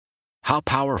How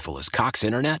powerful is Cox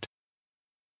Internet?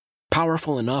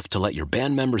 Powerful enough to let your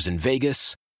band members in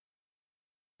Vegas,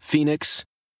 Phoenix,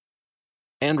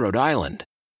 and Rhode Island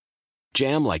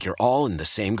jam like you're all in the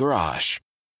same garage.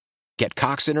 Get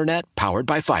Cox Internet powered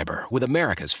by fiber with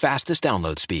America's fastest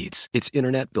download speeds. It's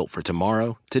internet built for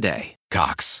tomorrow, today.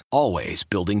 Cox, always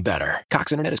building better.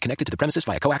 Cox Internet is connected to the premises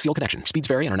via coaxial connection. Speeds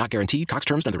vary and are not guaranteed. Cox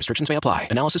terms and other restrictions may apply.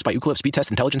 Analysis by Ookla Speed Test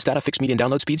Intelligence Data. Fixed median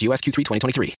download speeds. US Q3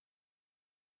 2023.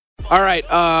 All right,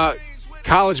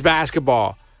 college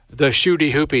basketball, the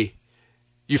shooty hoopy.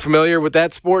 You familiar with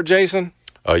that sport, Jason?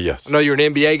 Yes. I know you're an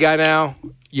NBA guy now.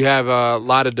 You have a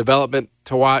lot of development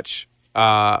to watch.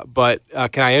 But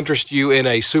can I interest you in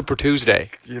a Super Tuesday?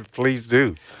 Yeah, please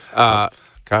do. Kind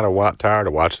of tired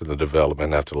of watching the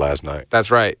development after last night.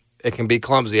 That's right. It can be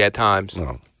clumsy at times.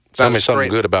 No. Tell me something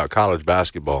good about college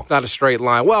basketball. Not a straight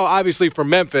line. Well, obviously for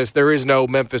Memphis, there is no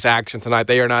Memphis action tonight.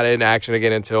 They are not in action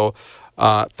again until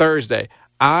Thursday.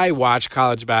 I watch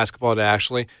college basketball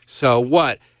nationally. So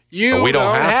what? So we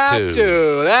don't have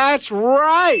to. That's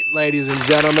right, ladies and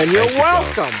gentlemen. You're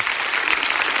welcome.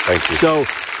 Thank you. So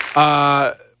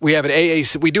we have an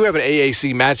AAC. We do have an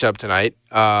AAC matchup tonight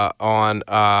on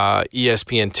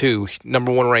ESPN2.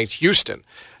 Number 1 ranked Houston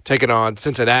taking on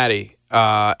Cincinnati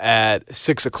at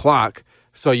 6:00.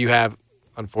 So you have,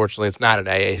 unfortunately, it's not an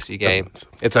AAC game.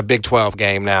 It's a Big 12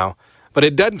 game now. But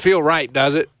it doesn't feel right,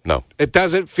 does it? No. It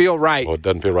doesn't feel right. Well, it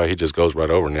doesn't feel right. He just goes right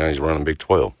over, and now he's running Big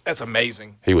 12. That's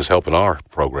amazing. He was helping our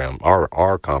program,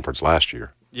 our conference last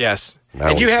year. Yes. Now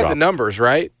and you had the numbers,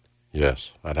 right?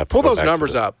 Yes. I'd have to pull those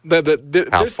numbers up.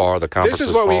 How far the conference This is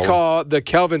is what falling? we call the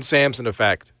Kelvin Sampson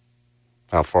effect.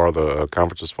 How far the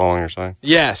conference is falling, you're saying?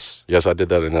 Yes. Yes, I did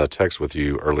that in a text with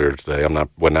you earlier today.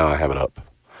 Now I have it up.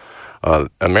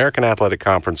 American Athletic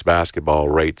Conference basketball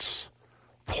rates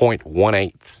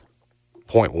 0.18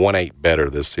 better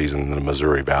this season than the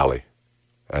Missouri Valley,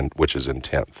 which is in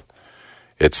 10th.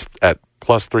 It's at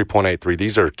plus 3.83.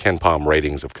 These are KenPom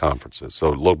ratings of conferences. So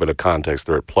a little bit of context.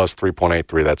 They're at plus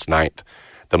 3.83. That's 9th.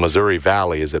 The Missouri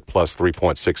Valley is at plus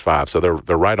 3.65. So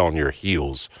they're right on your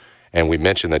heels. And we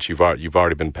mentioned that you've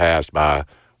already been passed by,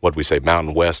 what we say,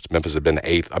 Mountain West. Memphis had been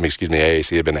 8th.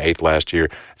 AAC had been 8th last year.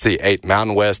 See,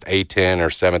 Mountain West, A10 or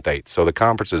 7th, 8th. So the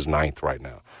conference is 9th right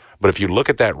now. But if you look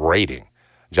at that rating,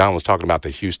 John was talking about the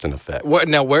Houston effect. What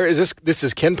now? Where is this? This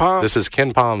is KenPom? This is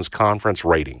KenPom's conference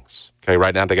ratings. Okay,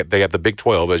 right now they got the Big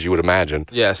 12, as you would imagine.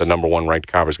 Yes. The number 1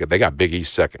 ranked conference. They got Big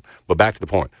East second. But back to the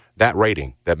point. That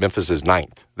rating, that Memphis is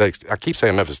 9th. I keep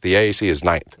saying Memphis. The AAC is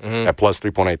 9th at plus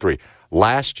 3.83.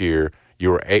 Last year,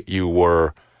 you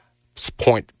were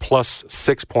plus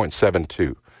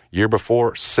 6.72. Year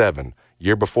before, 7.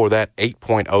 Year before that,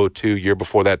 8.02. Year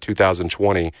before that,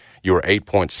 2020, you were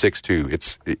 8.62.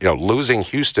 It's, losing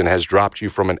Houston has dropped you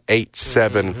from an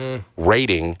 8.7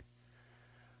 rating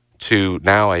to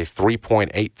now a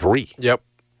 3.83. Yep.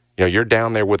 You're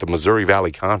down there with the Missouri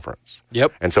Valley Conference.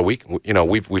 Yep. And so we've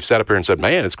sat up here and said,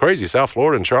 man, it's crazy. South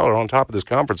Florida and Charlotte are on top of this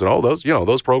conference, and all those,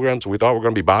 those programs we thought were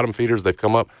going to be bottom feeders, they've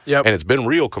come up. Yep. And it's been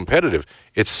real competitive.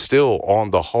 It's still on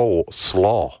the whole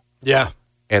slaw. Yeah.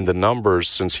 And the numbers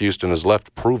since Houston has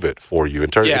left prove it for you. In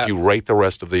terms, if you rate the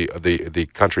rest of the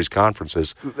country's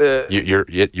conferences,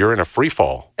 you're in a free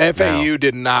fall. FAU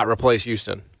did not replace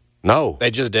Houston. No,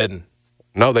 they just didn't.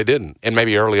 No, they didn't. And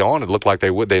maybe early on it looked like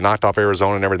they would. They knocked off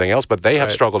Arizona and everything else, but they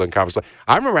have struggled in conference.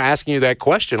 I remember asking you that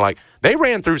question. Like, they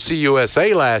ran through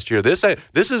CUSA last year. This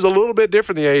is a little bit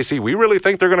different than the AAC. We really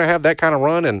think they're going to have that kind of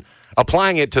run, and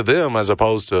applying it to them as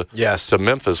opposed to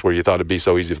Memphis, where you thought it'd be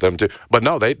so easy for them to. But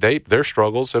no, their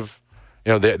struggles have.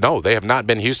 They have not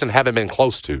been Houston, haven't been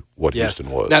close to what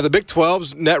Houston was. Now, the Big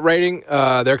 12's net rating,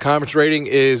 their conference rating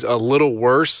is a little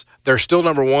worse. They're still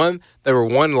number 1. They were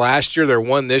 1 last year. They're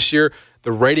 1 this year.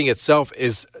 The rating itself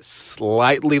is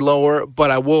slightly lower,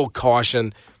 but I will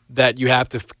caution that you have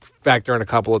to factor in a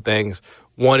couple of things.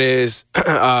 One is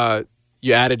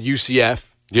you added UCF.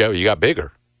 Yeah, you got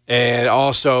bigger. And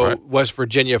also West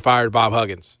Virginia fired Bob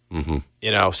Huggins.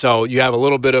 Mm-hmm. So you have a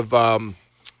little bit of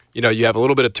you have a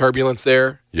little bit of turbulence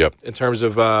there. Yep. In terms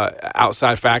of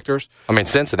outside factors. I mean,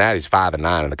 Cincinnati's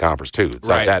 5-9 in the conference too. It's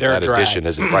like that addition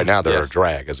isn't right now. They're a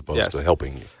drag as opposed to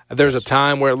helping you. There's a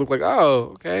time where it looked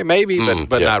like, maybe,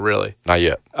 but not really. Not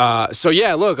yet.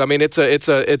 Look, I mean, it's a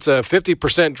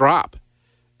 50% drop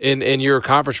in your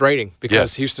conference rating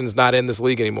because Houston's not in this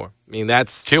league anymore. I mean,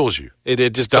 that's kills you. It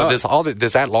just does. So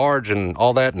this at large and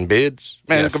all that and bids,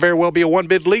 man, it could very well be a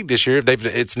 1-bid league this year.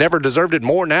 It's never deserved it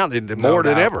more now than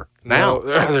ever. Now,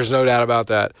 there's no doubt about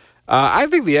that. I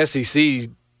think the SEC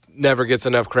never gets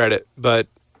enough credit, but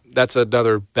that's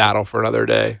another battle for another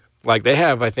day. Like, they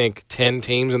have, I think, 10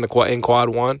 teams in Quad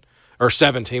 1 or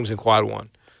 7 teams in Quad 1.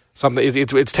 Something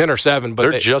it's 10 or 7,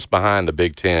 but they're just behind the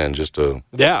Big Ten, just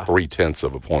 0.3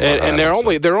 of a point. And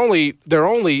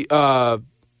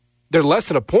they're less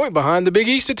than a point behind the Big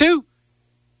East at 2.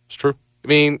 It's true. I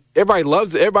mean,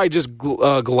 everybody just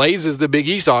glazes the Big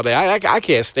East all day. I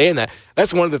can't stand that.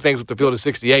 That's one of the things with the field of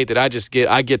 68 that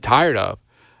I get tired of.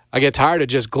 I get tired of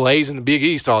just glazing the Big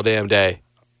East all damn day.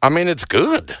 I mean, it's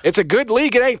good. It's a good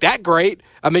league. It ain't that great.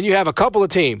 I mean, you have a couple of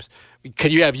teams.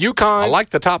 You have UConn. I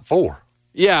like the top 4.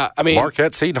 Yeah, I mean,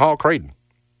 Marquette, Seton Hall, Creighton.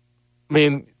 I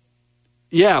mean,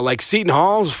 yeah, like Seton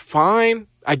Hall's fine,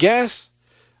 I guess.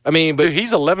 I mean, but dude,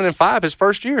 he's 11-5 his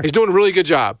first year. He's doing a really good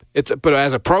job. But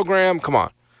as a program, come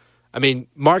on. I mean,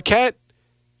 Marquette.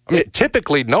 I mean,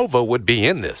 typically Nova would be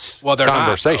in this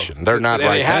conversation. They're not right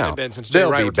now. They haven't been since Jay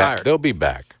Wright retired. They'll be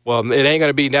back. Well, it ain't going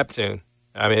to be Neptune.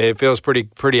 I mean, it feels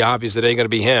pretty obvious it ain't going to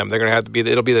be him. They're going to have to be.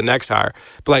 It'll be the next hire.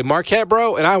 But like Marquette,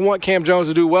 bro, and I want Cam Jones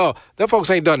to do well. Them folks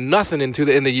ain't done nothing in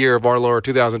the year of our Lord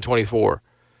 2024.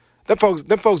 Them folks.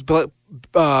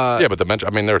 Yeah, but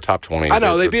they're top 20. I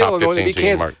know they beat Illinois, they beat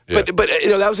Kansas, but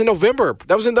that was in November.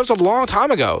 That was a long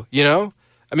time ago.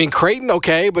 I mean, Creighton,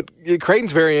 okay, but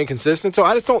Creighton's very inconsistent. So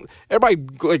I just don't. Everybody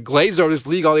glazes over this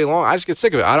league all day long. I just get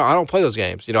sick of it. I don't play those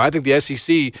games. I think the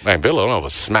SEC. Man, Villanova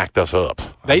smacked us up.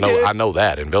 Did. I know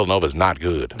that, and Villanova's not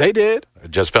good. They did.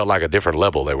 It just felt like a different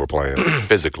level they were playing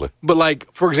physically. But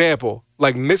for example,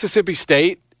 Mississippi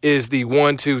State is the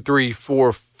 1, 2, 3,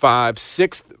 4, 5,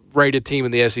 6th rated team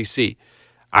in the SEC.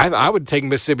 I would take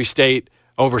Mississippi State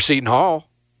over Seton Hall,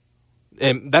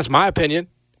 and that's my opinion.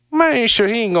 Man, sure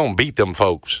he ain't gonna beat them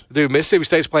folks. Dude, Mississippi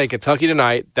State's playing Kentucky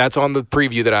tonight. That's on the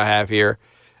preview that I have here.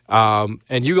 And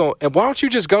why don't you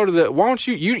just go to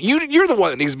you're the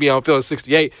one that needs to be on field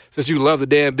 68 since you love the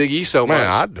damn Big East so much.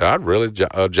 Man, I'd really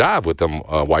jive with them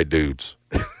white dudes.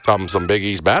 Talking some Big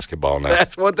East basketball now.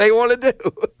 That's what they want to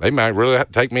do. They might really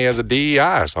take me as a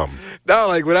DEI or something. No,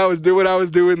 when I was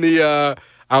doing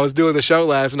the show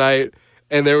last night,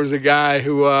 and there was a guy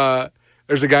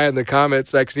there's a guy in the comment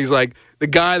section. He's like, the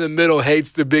guy in the middle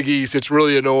hates the Big East. It's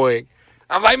really annoying.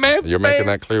 I'm like, man. You're making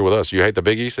that clear with us. You hate the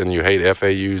Big East and you hate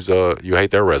FAU's, you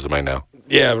hate their resume now.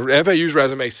 Yeah, FAU's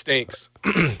resume stinks.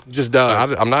 Just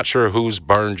does. I'm not sure who's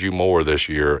burned you more this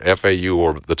year, FAU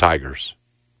or the Tigers.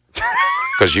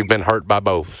 Because you've been hurt by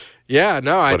both. Yeah,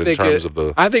 no, I think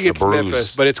it's bruise.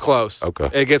 Memphis, but it's close. Okay.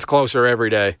 It gets closer every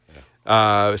day.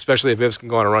 Especially if Vivs can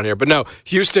go on a run here. But no,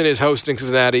 Houston is hosting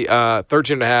Cincinnati,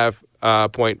 13.5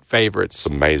 point favorites. It's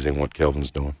amazing what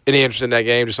Kelvin's doing. Any interest in that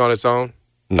game just on its own?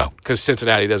 No. Because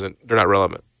Cincinnati they're not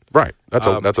relevant. Right. That's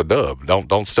a dub.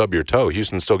 Don't stub your toe.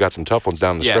 Houston's still got some tough ones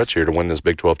down the stretch here to win this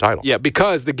Big 12 title. Yeah,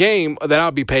 because the game that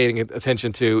I'll be paying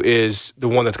attention to is the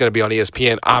one that's going to be on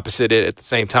ESPN opposite it at the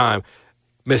same time,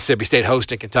 Mississippi State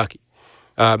hosting Kentucky.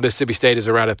 Mississippi State is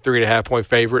around a 3.5 point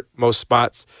favorite most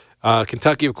spots.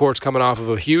 Kentucky, of course, coming off of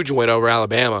a huge win over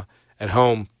Alabama at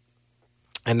home.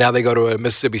 And now they go to a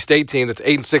Mississippi State team that's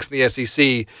 8-6 in the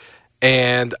SEC.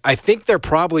 And I think they're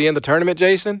probably in the tournament,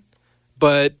 Jason.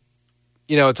 But,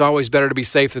 it's always better to be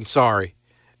safe than sorry.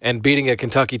 And beating a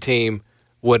Kentucky team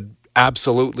would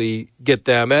absolutely get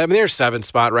them. I mean, they're 7th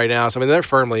spot right now. So, they're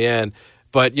firmly in.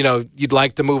 But, you'd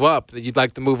like to move up. You'd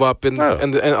like to move up on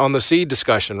the seed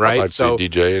discussion, right? I'd like to see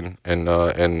DJ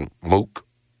and Mook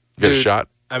get a shot.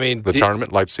 I mean, the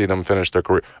tournament, like to see them finish their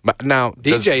career. Now,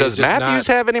 does Matthews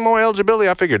have any more eligibility?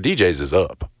 I figure DJ's is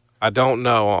up. I don't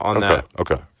know on that.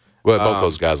 Okay. Well, both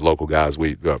those guys, local guys,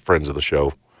 we friends of the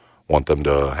show, want them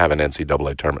to have an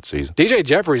NCAA tournament season. DJ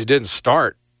Jeffries didn't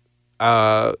start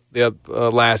the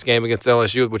last game against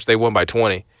LSU, which they won by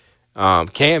 20.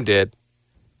 Cam did.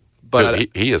 But dude,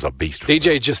 he is a beast.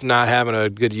 DJ's just not having a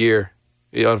good year,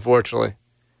 unfortunately.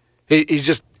 He's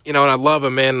just... and I love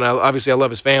him, man, and obviously I love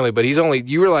his family, but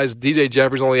you realize DJ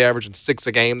Jeffries only averaging 6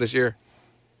 a game this year?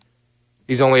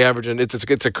 He's only averaging,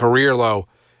 it's a career low.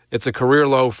 It's a career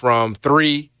low from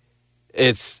 3.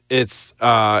 It's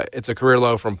a career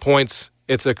low from points.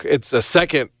 It's the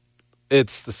second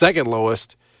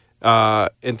lowest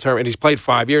and he's played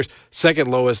 5 years,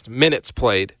 second lowest minutes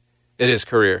played in his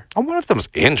career. I wonder if those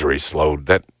injuries slowed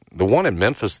that. The one in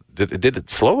Memphis, did it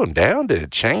slow him down? Did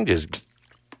it change his...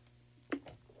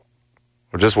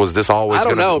 Or just was this always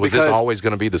going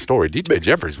to be the story? DJ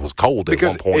Jeffries was cold at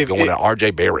one point, going to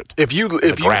R.J. Barrett. If you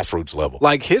grassroots level,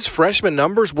 his freshman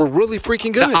numbers were really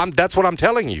freaking good. That's what I'm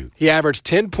telling you. He averaged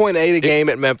 10.8 a game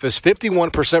at Memphis,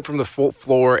 51% from the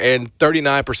floor, and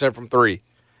 39% from 3.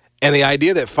 And the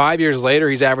idea that 5 years later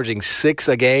he's averaging 6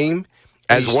 a game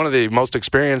As one of the most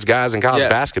experienced guys in college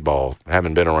basketball,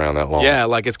 haven't been around that long. Yeah,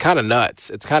 like it's kind of nuts.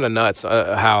 It's kind of nuts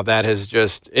how that has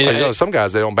just. Some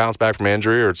guys, they don't bounce back from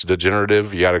injury or it's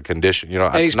degenerative. You got a condition.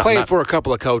 And he's played for a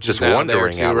couple of coaches just now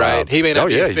wondering there too, right? He may not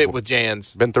be a fit he's with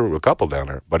Jans. Been through a couple down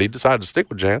there, but he decided to stick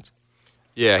with Jans.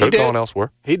 Yeah, could have gone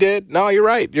elsewhere. He did. No, you're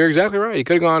right. You're exactly right. He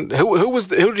could have gone. Who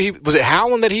was it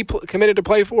Howland that he committed to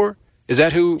play for? Is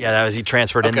that who? Yeah, that was he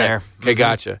transferred in there. Okay,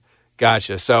 gotcha.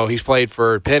 So he's played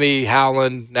for Penny,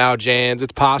 Howland, now Jans.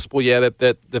 It's possible, that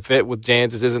the fit with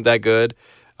Jans isn't that good,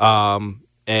 and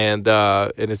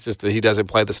it's just that he doesn't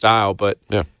play the style. But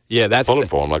that's pulling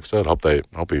for him. Like I said, hope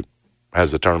he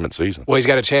has the tournament season. Well, he's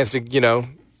got a chance to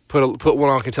put one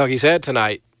on Kentucky's head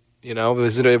tonight.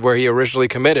 This is where he originally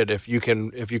committed. If you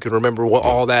can remember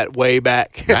all that way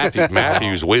back.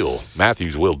 Matthews will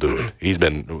do it. He's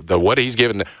been what he's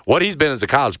been as a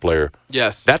college player.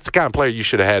 Yes, that's the kind of player you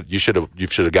should have had. You should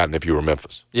have gotten if you were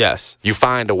Memphis. Yes, you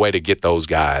find a way to get those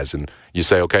guys, and you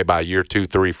say, okay, by year 2,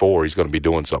 3, 4, he's going to be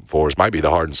doing something for us. Might be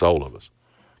the heart and soul of us.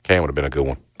 Cam would have been a good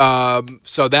one.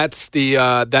 So that's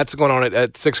that's going on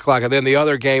at 6:00, and then the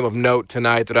other game of note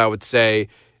tonight that I would say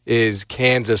is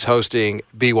Kansas hosting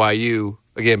BYU.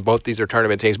 Again, both these are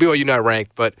tournament teams. BYU not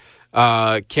ranked, but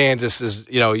Kansas is,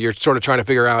 you're sort of trying to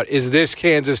figure out, is this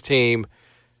Kansas team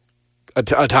a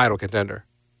title contender?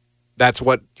 That's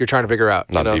what you're trying to figure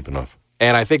out. Not deep enough.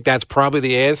 And I think that's probably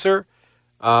the answer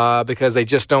because they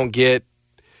just don't get,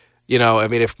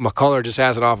 if McCullough just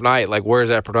has an off night, like where's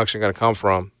that production going to come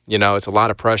from? It's a lot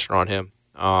of pressure on him.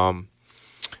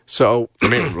 So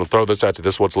we'll throw this out to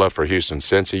this. What's left for Houston?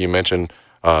 Cincy, you mentioned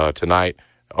tonight.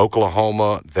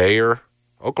 Oklahoma there.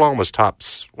 Oklahoma's top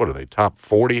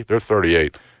 40? They're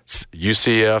 38.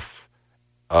 UCF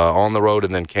on the road,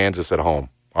 and then Kansas at home.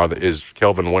 Is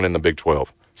Kelvin winning the Big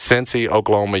 12? Cincy,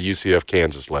 Oklahoma, UCF,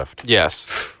 Kansas left. Yes.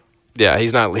 Yeah,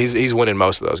 he's winning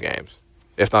most of those games,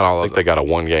 if not all of them. I think they got a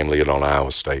one-game lead on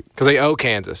Iowa State. Because they owe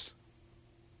Kansas.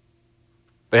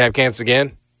 They have Kansas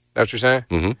again? That's what you're saying?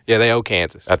 Mm-hmm. Yeah, they owe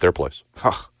Kansas. At their place.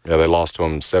 Yeah, they lost to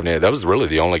them 78. That was really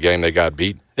the only game they got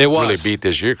beat. It was. Really beat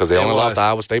this year because they only lost to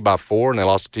Iowa State by 4 and they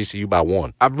lost to TCU by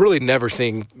 1. I've really never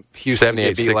seen Houston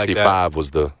get beat like that. 78-65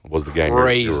 was the game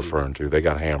you're referring to. They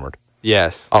got hammered.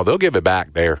 Yes. Oh, they'll give it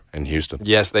back there in Houston.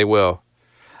 Yes, they will.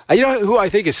 You know who I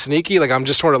think is sneaky? Like I'm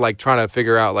just sort of like trying to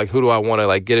figure out like who do I want to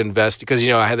like get invested because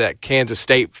I had that Kansas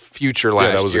State future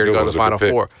last year to go to the Final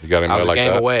Four. You got anybody like that? I was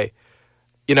a game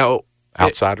away.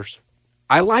 Outsiders.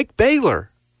 I like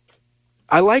Baylor.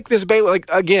 I like this Baylor. Like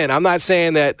again, I'm not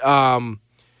saying that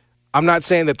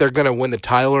they're going to win the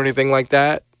title or anything like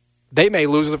that. They may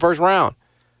lose in the first round.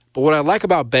 But what I like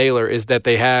about Baylor is that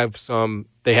they have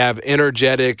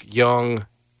energetic young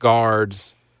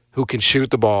guards who can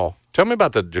shoot the ball. Tell me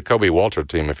about the Jacoby Walter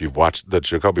team if you've watched the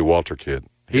Jacoby Walter kid.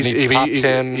 He's top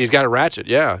 10. He's got a ratchet,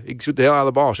 yeah. He can shoot the hell out of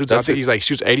the ball. Shoots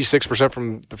 86%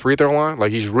 from the free throw line.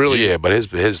 Like he's really but his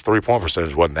 3-point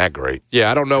percentage wasn't that great.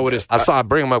 Yeah, I don't know what his. I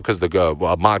bring him up because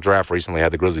the mock draft recently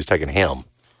had the Grizzlies taking him.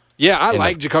 Yeah, I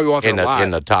like Jacoby Walter a lot.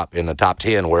 In the top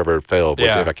 10 wherever it fell. I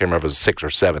can't remember if it was 6 or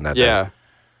 7 that day. Yeah,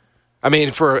 I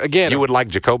mean you would like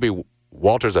Jacoby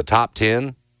Walter's a top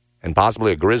 10 and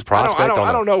possibly a Grizz prospect.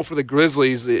 I don't know for the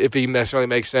Grizzlies if he necessarily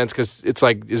makes sense because it's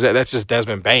like that's just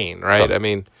Desmond Bain, right? So, I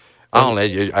mean. I don't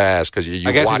know. I ask because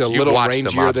I guess he's a little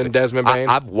rangier than Desmond Bain.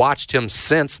 I've watched him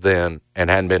since then and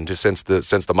hadn't been since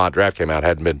the mock draft came out.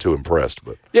 Hadn't been too impressed.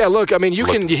 But yeah, look, I mean, you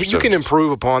can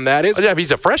improve upon that.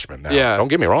 He's a freshman now. Yeah, don't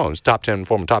get me wrong. He's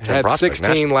former top 10 prospect. Had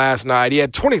 16 last night. He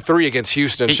had 23 against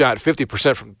Houston. Shot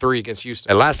 50% from 3 against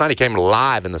Houston. And last night he came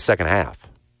alive in the second half.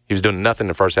 He was doing nothing in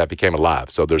the first half. He came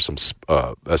alive. So there's some,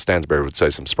 as Stansberry would say,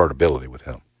 some spurtability with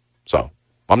him. So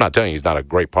I'm not telling you he's not a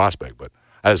great prospect, but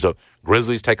as the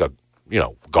Grizzlies take a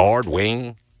guard,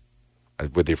 wing,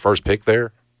 with your first pick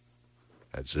there,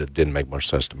 it didn't make much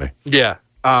sense to me. Yeah.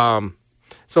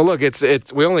 So look, it's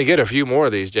we only get a few more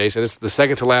of these, Jason. It's the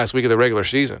second to last week of the regular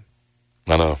season.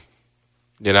 I know.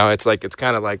 It's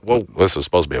kind of like, whoa. This was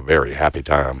supposed to be a very happy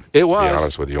time. It was. To be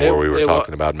honest with you, where we were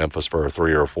talking about Memphis for a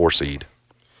 3 or a 4 seed.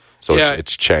 So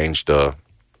it's changed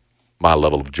my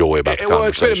level of joy about the conversation. Well,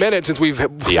 it's been a minute since we've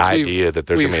the idea that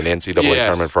there's going to be an NCAA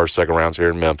tournament first, second rounds here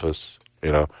in Memphis.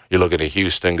 You're looking at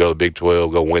Houston, go to the Big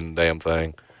 12, go win the damn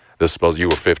thing. This is supposed you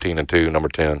were 15-2, number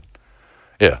 10.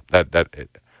 Yeah,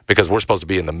 because we're supposed to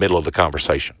be in the middle of the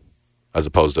conversation, as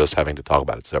opposed to us having to talk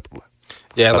about it separately.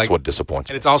 Yeah, that's what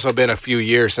disappoints me. And it's also been a few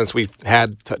years since we've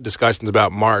had discussions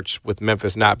about March with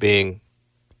Memphis not being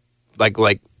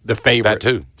like the favorite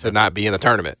to not be in the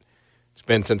tournament. It's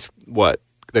been since the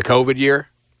COVID year.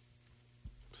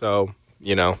 So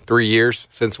 3 years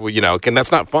since we and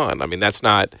that's not fun. I mean, that's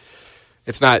not.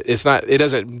 It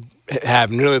doesn't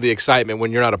have nearly the excitement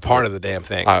when you're not a part of the damn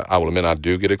thing. I will admit I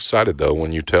do get excited, though,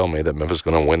 when you tell me that Memphis is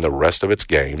going to win the rest of its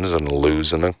games and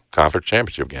lose in the conference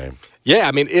championship game. Yeah,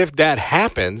 I mean, if that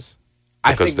happens,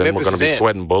 I think then Memphis we're going to be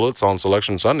sweating bullets on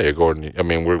Selection Sunday, according. I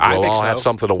mean, we'll all have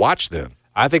something to watch then.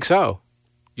 I think so.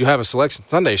 You have a Selection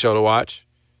Sunday show to watch.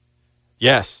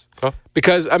 Yes,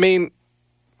 because I mean,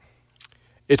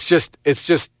 it's just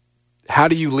how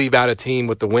do you leave out a team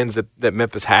with the wins that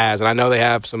Memphis has? And I know they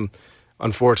have some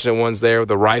unfortunate ones there.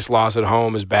 The Rice loss at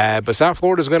home is bad, but South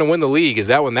Florida's going to win the league. Is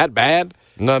that one that bad?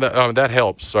 No, that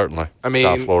helps, certainly. I mean,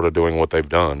 South Florida doing what they've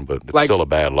done, but it's still a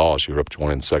bad loss. You're up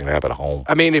 20 in the second half at home.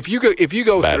 I mean, if you go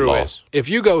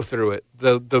through it,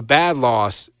 the bad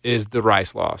loss is the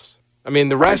Rice loss. I mean,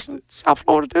 the rest South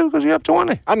Florida too, because you're up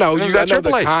 20. I know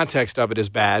the context of it is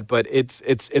bad, but it's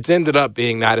ended up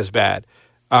being not as bad.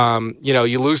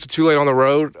 You lose to Tulane on the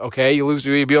road, okay. You lose to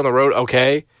UAB on the road,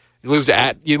 okay. You lose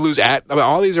at. I mean,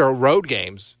 all these are road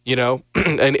games,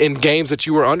 and in games that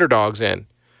you were underdogs in,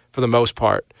 for the most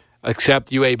part, except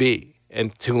UAB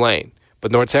and Tulane.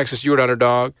 But North Texas, you were an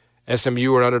underdog.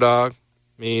 SMU were an underdog.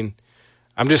 I mean,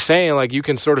 I'm just saying, like, you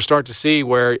can sort of start to see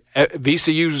where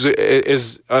VCU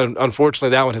is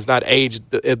unfortunately, that one has not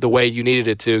aged the way you needed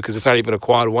it to, because it's not even a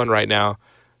quad one right now.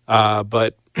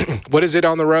 But what is it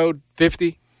on the road?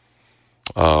 50?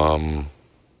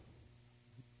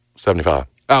 75.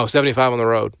 Oh, 75 on the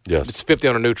road. Yes. It's 50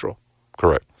 on a neutral.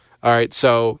 Correct. All right,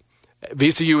 so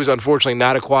VCU is unfortunately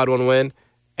not a quad one win.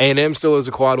 A&M still is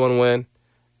a quad one win.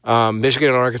 Michigan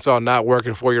and Arkansas not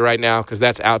working for you right now because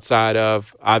that's outside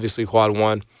of, obviously, quad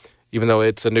one, even though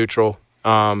it's a neutral.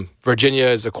 Virginia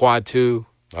is a quad two.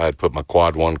 I had put my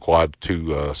quad one, quad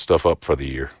two stuff up for the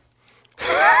year.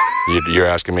 You're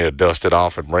asking me to dust it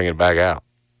off and bring it back out.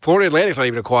 Florida Atlantic's not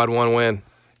even a quad one win.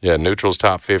 Yeah, neutral's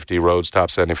top 50, roads top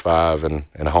 75, and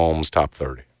home's top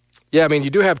 30. Yeah, I mean,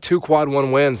 you do have 2 quad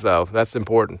one wins, though. That's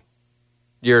important.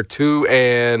 You're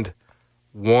 2-1.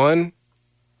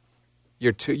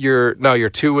 You're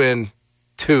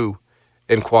 2-2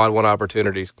 in quad one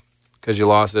opportunities because you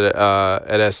lost it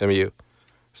at SMU.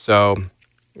 So,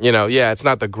 it's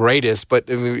not the greatest, but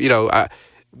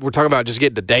we're talking about just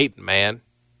getting to Dayton, man.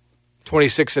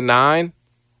 26-9,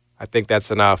 I think that's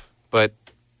enough. But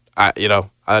I try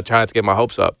not to get my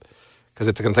hopes up because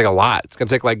it's going to take a lot. It's going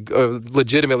to take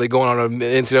legitimately going on an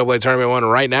NCAA tournament one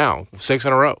right now, 6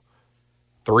 in a row,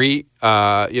 3,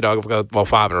 5 in a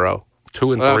row.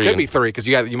 2 and 3. It could be 3 because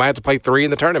you might have to play 3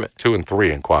 in the tournament. 2 and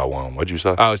 3 in quad one. What'd you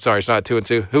say? Oh, sorry, it's not 2 and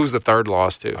 2. Who's the third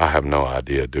loss to? I have no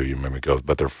idea. Do you remember?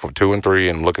 But they're 2 and 3,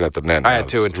 and looking at the net. I had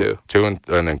 2 and 2. And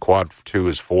then quad 2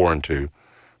 is 4 and 2.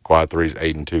 Quad 3 is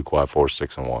 8 and 2. Quad 4 is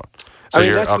 6 and 1. So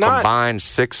you're a combined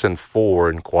 6 and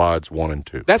 4 in quads 1 and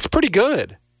 2. That's pretty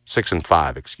good. 6 and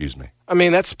 5, excuse me. I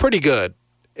mean, that's pretty good.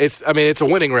 It's a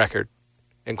winning record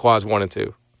in quads 1 and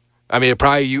 2. I mean,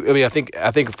 I think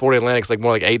Florida Atlantic's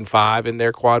more like 8 and 5 in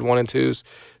their quad 1 and 2s.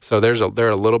 So they're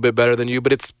a little bit better than you,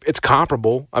 but it's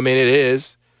comparable. I mean, it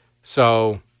is.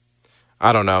 So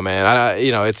I don't know, man.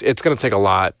 It's going to take a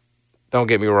lot. Don't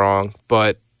get me wrong,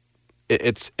 but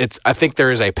it's. I think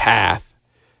there is a path.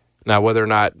 Now, whether or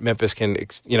not Memphis can,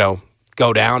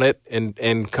 go down it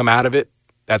and come out of it,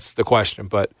 that's the question.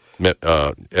 But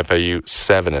FAU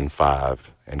 7 and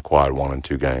 5 in quad 1 and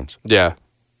 2 games. Yeah.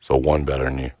 So 1 better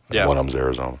than you. Yeah. One of them's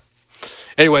Arizona.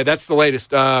 Anyway, that's the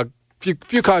latest.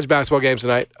 Few college basketball games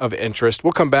tonight of interest.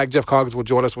 We'll come back. Geoff Calkins will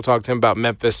join us. We'll talk to him about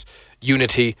Memphis,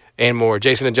 Unity, and more.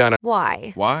 Jason and John.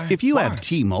 Why? If you have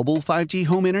T-Mobile 5G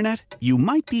home internet, you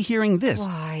might be hearing this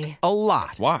Why? a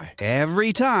lot. Why?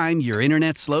 Every time your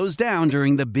internet slows down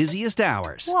during the busiest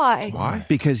hours. Why?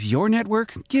 Because your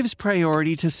network gives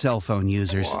priority to cell phone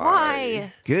users.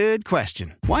 Why? Good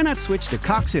question. Why not switch to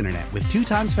Cox Internet with 2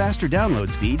 times faster download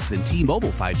speeds than T-Mobile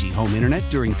 5G home internet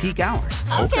during peak hours?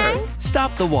 Okay.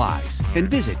 Stop the whys and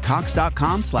visit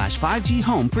cox.com/5G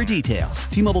home for details.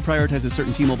 T-Mobile prioritizes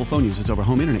certain T-Mobile phone users over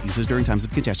home internet users during times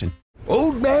of congestion.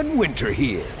 Old Man Winter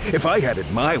here. If I had it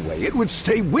my way, it would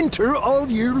stay winter all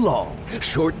year long.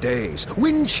 Short days,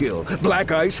 wind chill,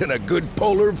 black ice, and a good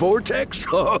polar vortex.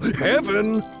 Oh,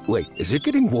 heaven. Wait, is it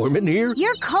getting warm in here?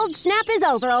 Your cold snap is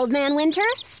over, Old Man Winter.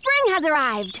 Spring has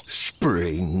arrived.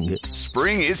 Spring.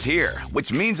 Spring is here,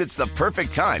 which means it's the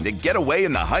perfect time to get away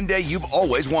in the Hyundai you've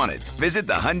always wanted. Visit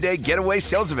the Hyundai Getaway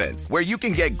Sales Event, where you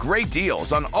can get great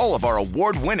deals on all of our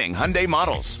award-winning Hyundai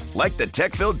models, like the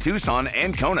tech-filled Tucson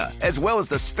and Kona, as well as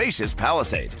the spacious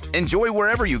Palisade. Enjoy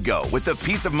wherever you go with the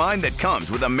peace of mind that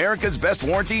comes with America's best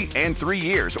warranty and 3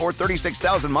 years or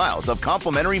 36,000 miles of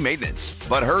complimentary maintenance.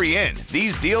 But hurry in,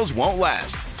 these deals won't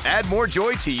last. Add more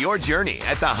joy to your journey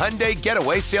at the Hyundai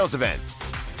Getaway Sales Event.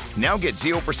 Now get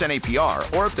 0% APR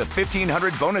or up to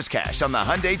 $1,500 bonus cash on the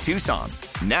Hyundai Tucson.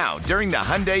 Now, during the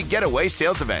Hyundai Getaway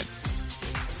Sales Event.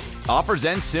 Offers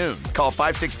end soon. Call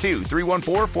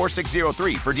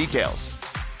 562-314-4603 for details.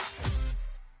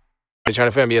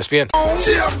 Trying to FM ESPN.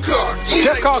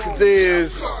 Geoff Calkins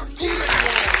is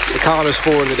the columnist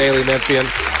for the Daily Memphian.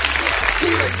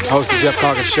 Host of the Geoff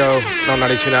Calkins Show on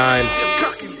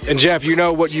 92.9. And Jeff, you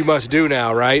know what you must do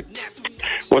now, right?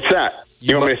 What's that?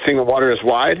 You want me to sing The Water is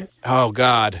Wide? Oh,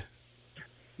 God.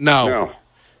 No.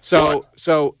 So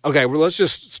okay, well, let's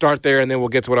just start there, and then we'll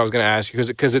get to what I was going to ask you,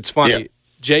 because it's funny. Yeah.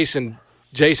 Jason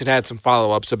had some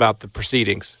follow-ups about the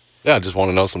proceedings. Yeah, I just want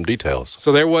to know some details.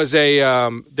 So there was a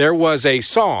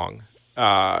song,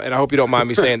 and I hope you don't mind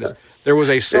me saying this. There was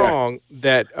a song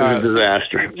that it was a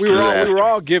disaster. We were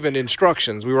all given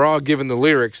instructions. We were all given the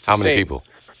lyrics to How many sing. people?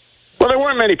 Well, there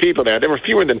weren't many people there. There were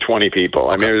fewer than 20 people.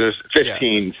 Okay. I mean, there was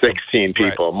 15, 16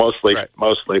 people, mostly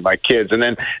my kids. And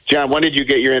then, John, when did you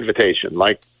get your invitation?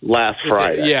 Like last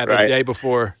Friday? Yeah, the day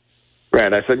before.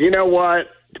 Right. I said, you know what?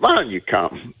 Why don't you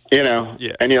come? You know?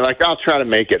 Yeah. And you're like, I'll try to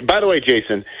make it. By the way,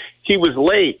 Jason, he was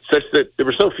late such that there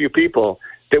were so few people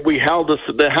that we held it.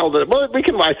 Well, we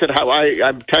can. I said,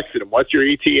 I texted him, what's your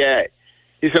ETA?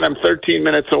 He said, I'm 13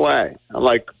 minutes away. I'm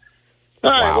like, all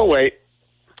right, we'll wait.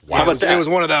 Wow. How about that? It was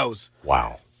one of those.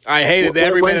 Wow. I hated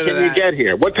every minute of that. When can you get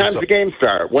here? What time's the game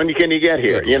start? When can you get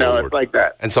here? You know, it's like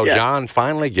that. And so John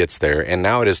finally gets there, and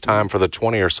now it is time for the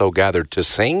 20 or so gathered to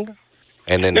sing?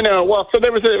 And then, well, so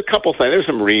there was a couple things. There were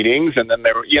some readings, and then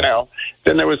there were,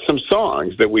 then there was some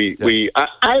songs that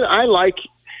I like,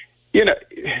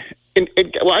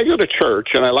 well, I go to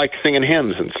church, and I like singing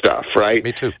hymns and stuff, right?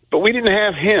 Me too. But we didn't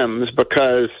have hymns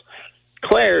because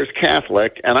Claire's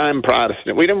Catholic, and I'm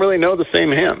Protestant. We didn't really know the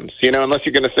same hymns, unless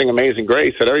you're going to sing Amazing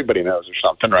Grace that everybody knows or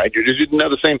something, right? You didn't know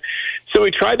the same. So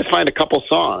we tried to find a couple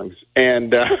songs,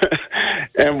 and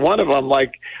one of them,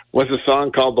 was a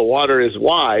song called The Water is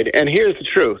Wide. And here's the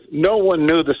truth. No one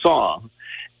knew the song,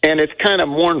 and it's kind of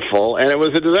mournful, and it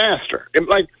was a disaster.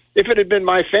 If it had been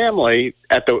my family,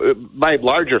 my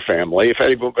larger family, if I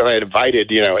had invited,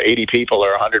 80 people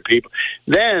or 100 people,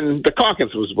 then the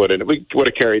Calkins would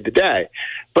have carried the day.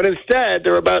 But instead,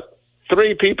 there were about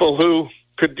 3 people who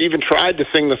could even try to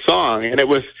sing the song, and it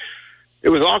was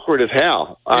awkward as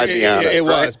hell, I'd be honest. It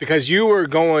was, because you were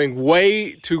going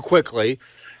way too quickly.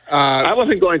 I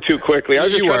wasn't going too quickly. I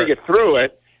was just trying to get through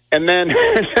it. And then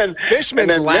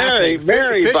laughing.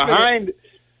 Mary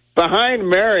behind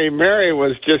Mary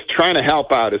was just trying to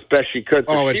help out as best she could.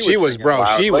 So she was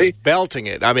belting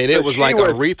it. I mean, it was like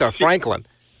Aretha Franklin.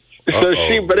 So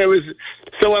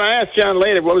when I asked John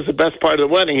later what was the best part of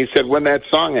the wedding, he said when that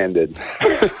song ended.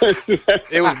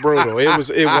 It was brutal. It was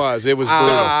brutal.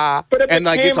 But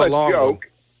it's a long joke.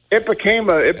 It became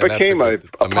a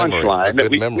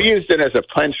punchline. We used it as a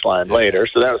punchline later,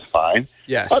 so that was fine.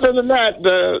 Yes. Other than that,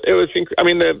 the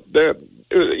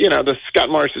Scott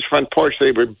Morris's front porch,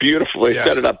 they were beautiful. They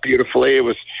set it up beautifully. It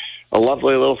was a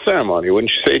lovely little ceremony,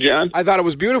 wouldn't you say, John? I thought it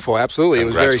was beautiful. Absolutely, it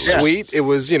was very sweet. It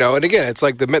was, and again, it's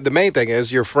like the main thing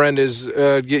is your friend is,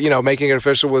 making it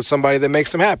official with somebody that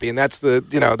makes them happy, and that's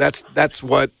that's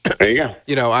what there you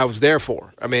go. I was there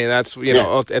for. I mean, that's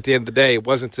at the end of the day, it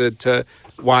wasn't to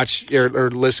watch or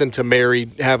listen to Mary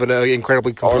have an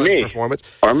incredibly compelling performance,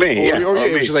 or me, it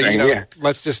was just like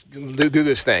let's just do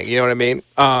this thing. You know what I mean?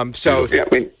 And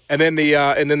then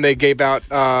they gave out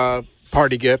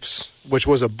party gifts, which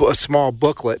was a small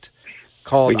booklet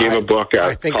called. We gave a book out.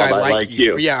 I think I like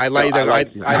you. Yeah, I like you.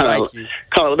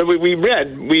 We had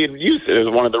used it as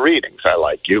one of the readings. I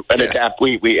like you, and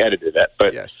we edited it,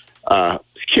 but yes.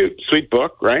 It's cute, sweet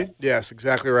book, right? Yes,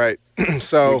 exactly right.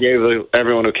 So we gave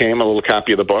everyone who came a little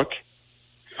copy of the book.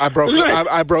 I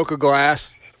broke a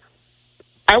glass.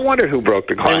 I wondered who broke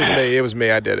the glass. It was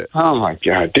me. I did it. Oh my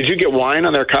God! Did you get wine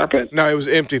on their carpet? No, it was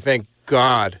empty. Thank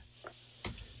God.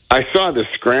 I saw this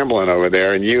scrambling over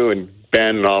there, and you and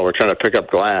Ben and all were trying to pick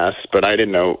up glass, but I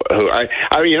didn't know who. I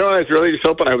was really just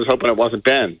hoping. I was hoping it wasn't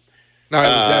Ben. No,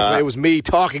 it was definitely it was me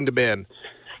talking to Ben.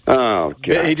 Oh,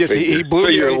 God. He blew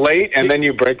me. So you're late, and then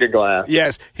you break a glass.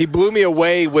 Yes, he blew me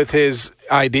away with his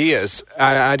ideas.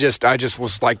 I just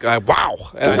was like, wow.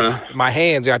 My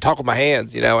hands. I talk with my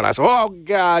hands, and I said, oh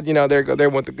God, there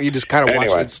went. You just kind of watch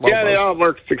it in slow motion. Yeah, they all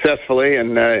worked successfully,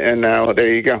 and now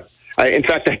there you go. In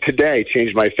fact, I today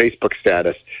changed my Facebook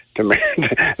status to married. To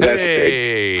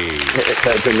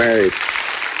married.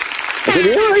 I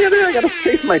said, I got to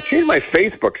change my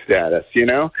Facebook status, And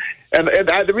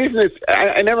the reason is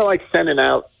I never like sending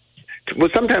out. Well,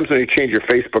 sometimes when you change your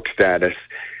Facebook status,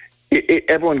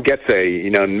 everyone gets a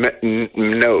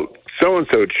note. So and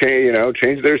so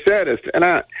change their status,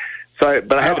 So, I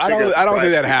don't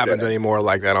think that happens anymore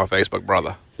like that on Facebook,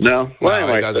 brother. No? Well, no,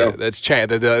 anyway, it doesn't. so, It's changed.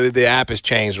 The app has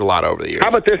changed a lot over the years. How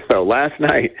about this, though? Last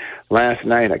night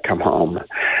I come home,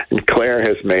 and Claire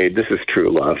has made, this is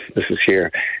true love, this is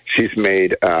here, she's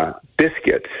made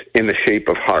biscuits in the shape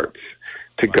of hearts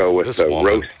to go with the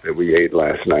roast that we ate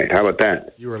last night. How about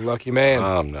that? You were a lucky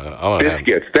man. No.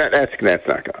 Biscuits. That's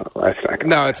not gonna.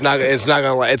 No, it's not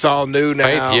gonna. It's all new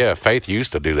now. Faith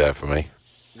used to do that for me.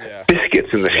 Yeah. Biscuits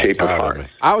in the shape of hearts.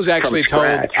 I was actually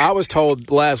told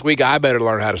last week I better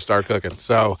learn how to start cooking.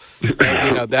 So,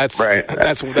 that's right.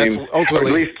 That's ultimately. Or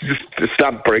at least just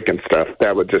stop breaking stuff.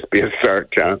 That would just be a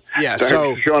start, John. Yeah.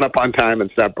 Start showing up on time and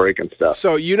stop breaking stuff.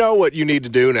 So you know what you need to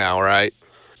do now, right?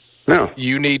 No.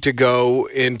 You need to go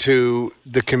into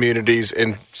the communities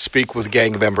and speak with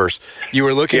gang members. You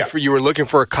were looking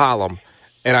for a column,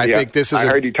 and I think this is. I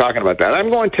heard you talking about that.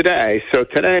 I'm going today. So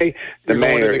today, the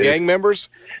mayor going to the gang members.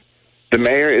 The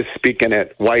mayor is speaking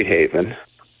at Whitehaven.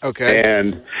 Okay.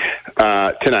 And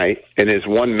tonight, in his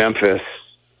One Memphis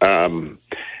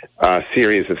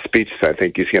series of speeches, I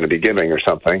think he's going to be giving or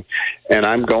something. And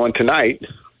I'm going tonight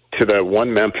to the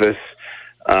One Memphis,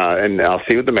 and I'll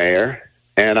see with the mayor.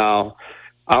 And I'll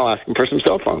ask him for some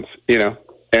cell phones,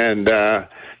 and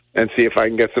see if I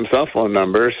can get some cell phone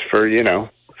numbers for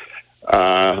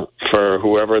for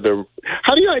whoever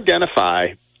how do you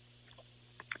identify,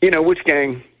 which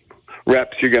gang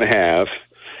reps you're going to have,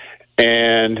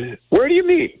 and where do you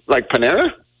meet? Like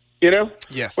Panera,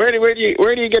 Yes. Where do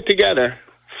you get together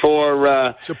for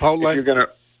Chipotle? If you're going to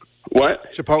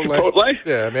what? Chipotle?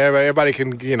 Yeah, I mean everybody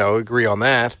can agree on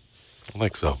that. I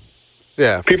think so.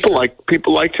 Yeah, people like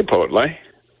Chipotle,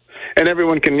 and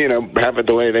everyone can have it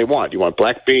the way they want. You want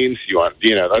black beans? You want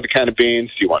other kind of beans?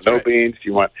 Do you want no beans? Do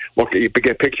you want you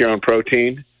pick your own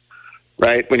protein,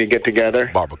 right? When you get together,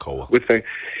 barbacoa with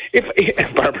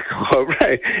barbacoa,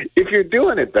 right? If you're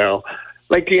doing it though,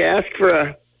 like do you ask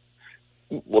for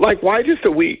why just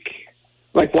a week?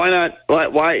 Like why not?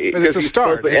 Why? It's a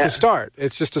start. It's a start.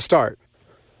 It's just a start.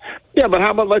 Yeah, but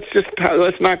how about let's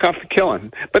knock off the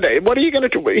killing? But what are you going to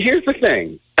do? Here's the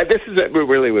thing. This is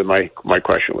really what my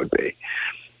question would be.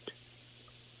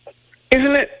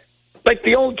 Isn't it like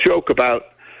the old joke about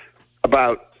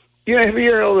have you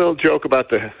heard a little joke about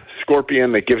the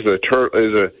scorpion that gives the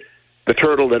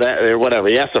turtle that or whatever?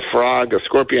 He asks a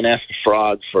scorpion asks a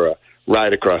frog for a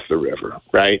ride across the river,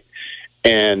 right?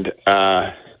 And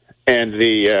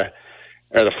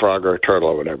the frog or a turtle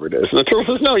or whatever it is. And the turtle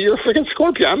says, "No, you're a freaking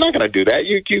scorpion. I'm not going to do that.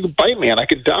 You can bite me and I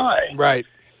could die." Right.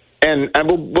 And I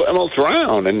will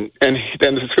drown. And then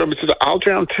the scorpion says, "I'll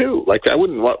drown too." Like I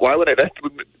wouldn't. Why would I?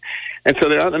 And so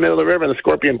they're out in the middle of the river, and the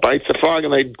scorpion bites the frog,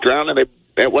 and they drown, and they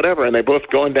whatever, and they both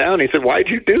going down. He said, "Why'd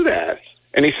you do that?"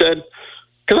 And he said,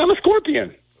 "Because I'm a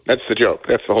scorpion." That's the joke.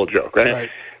 That's the whole joke, right?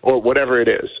 Or whatever it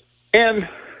is. And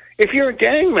if you're a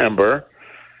gang member,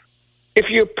 if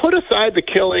you put aside the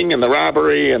killing and the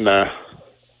robbery and the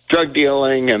drug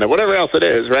dealing and the whatever else it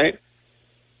is, right?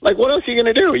 Like, what else are you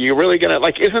going to do? Are you really going to,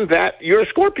 isn't that, you're a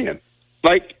scorpion.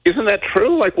 Like, isn't that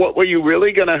true? Like, what were you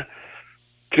really going to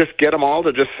just get them all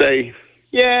to just say,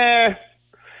 yeah,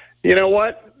 you know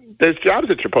what? There's jobs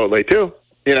at Chipotle, too,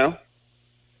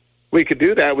 We could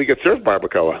do that. We could serve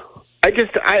barbacoa.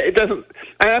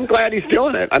 I'm glad he's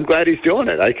doing it.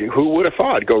 Who would have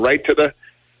thought? Go right to the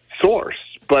source.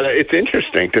 But it's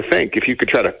interesting to think if you could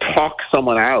try to talk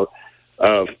someone out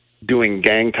of doing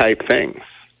gang-type things.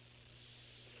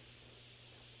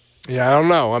 Yeah, I don't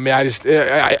know. I mean, I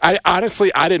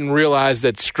honestly, I didn't realize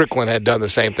that Strickland had done the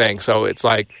same thing. So it's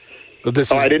like, I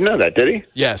didn't know that, did he?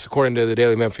 Yes, according to the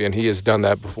Daily Memphian, he has done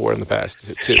that before in the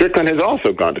past, too. Strickland has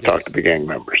also gone to talk to the gang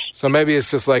members. So maybe it's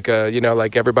just like,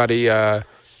 like everybody... the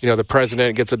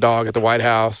president gets a dog at the White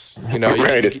House.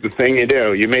 Right, it's the thing you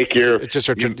do. You make It's just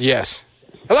yes.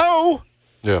 Hello?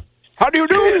 Yeah. How do you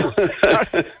do?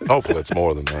 Hopefully it's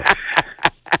more than that.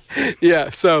 Yeah,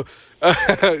 so,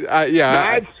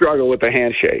 I'd struggle with the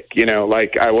handshake,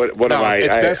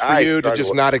 It's best for you to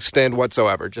just not extend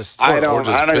whatsoever. I don't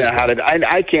know how to,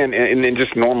 I can't, in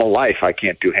just normal life, I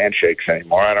can't do handshakes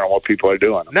anymore. I don't know what people are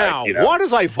doing. Now, what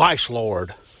is a vice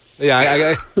lord?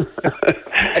 Yeah,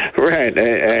 Right.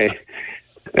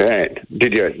 Right.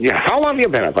 Did you? Yeah. How long have you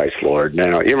been a vice lord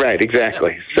now? You're right.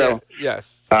 Exactly. So.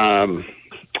 Yes. Don't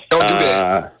do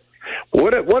that.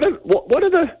 What are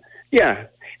the? Yeah.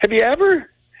 Have you ever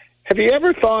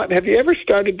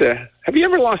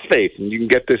lost faith and you can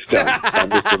get this done,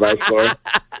 Mr. Vice Lord?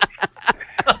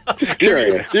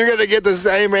 You're going to get the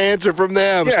same answer from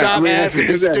them. Yeah, Stop asking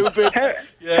me stupid.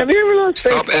 Have you ever lost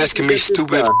faith? Stop asking me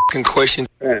stupid fucking questions.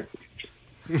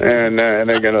 and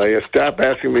they're gonna stop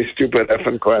asking me stupid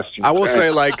effing questions. I will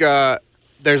say,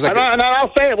 there's like, and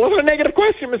I'll say it wasn't a negative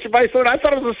question, Mr. Vice Lord. I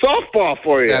thought it was a softball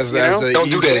for you. Don't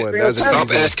do that.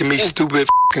 Stop asking me stupid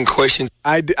fucking questions.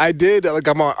 I did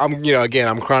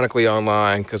I'm chronically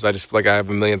online because I just feel like I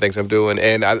have a million things I'm doing,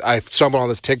 and I stumbled on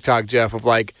this TikTok, Jeff, of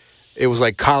it was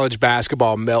like college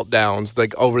basketball meltdowns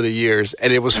over the years,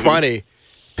 and it was funny.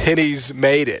 Pennies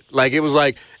made it. It was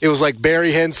like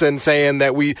Barry Henson saying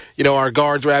that our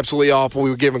guards were absolutely awful. We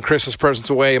were giving Christmas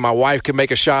presents away, and my wife could make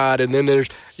a shot. And then there's,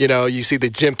 you see the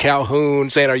Jim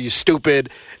Calhoun saying, "Are you stupid?"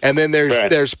 And then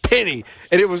there's Penny,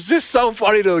 and it was just so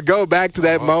funny to go back to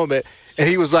that moment. And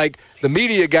he was like, "The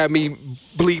media got me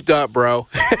bleeped up, bro."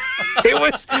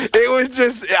 it was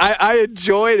just I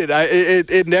enjoyed it.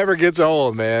 It never gets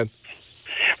old, man.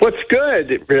 What's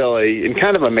good, really, and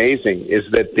kind of amazing is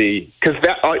that because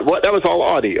that was all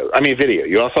audio. I mean, video.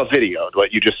 You also videoed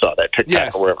what you just saw, that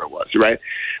TikTok or wherever it was, right?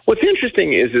 What's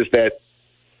interesting is that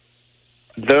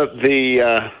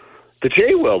the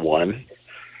J-Will one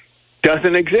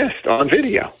doesn't exist on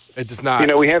video. It does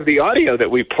not. We have the audio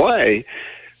that we play,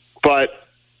 but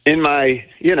in my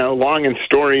long and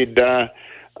storied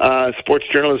sports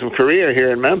journalism career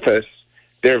here in Memphis,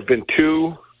 there have been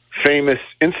two famous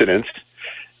incidents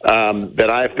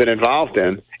that I've been involved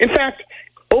in. In fact,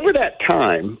 over that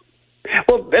time,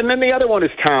 and then the other one is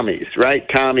Tommy's, right?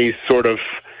 Tommy's sort of,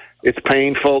 it's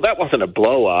painful. That wasn't a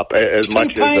blow up as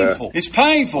much as it's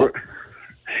painful.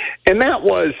 And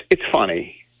it's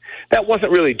funny. That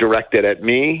wasn't really directed at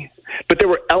me, but there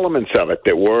were elements of it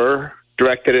that were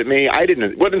directed at me.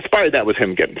 What inspired that was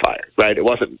him getting fired, right? That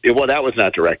was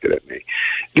not directed at me.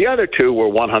 The other two were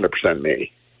 100%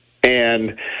 me.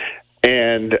 And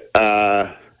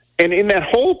in that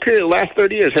whole period, the last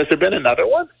 30 years, has there been another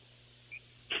one?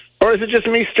 Or is it just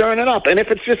me stirring it up? And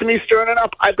if it's just me stirring it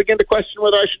up, I begin to question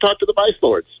whether I should talk to the Vice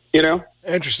Lords,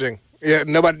 Interesting. Yeah,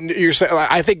 nobody, you're saying,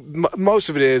 I think most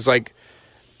of it is I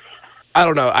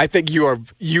don't know. I think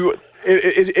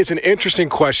it's an interesting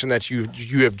question that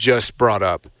you have just brought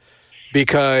up,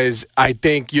 because I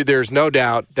think there's no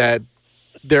doubt that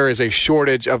there is a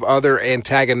shortage of other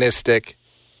antagonistic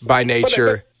by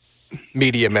nature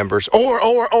media members, or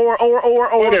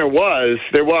there was.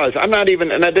 I'm not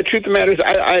even. And the truth of the matter is,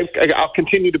 I'll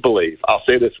continue to believe. I'll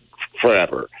say this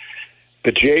forever.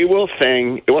 The J-Will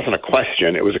thing. It wasn't a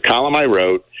question. It was a column I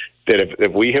wrote that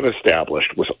if we have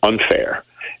established was unfair,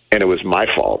 and it was my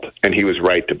fault, and he was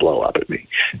right to blow up at me.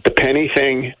 The Penny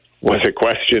thing was a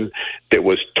question that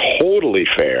was totally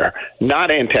fair,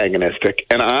 not antagonistic,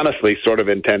 and honestly sort of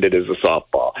intended as a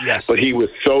softball. Yes. But he was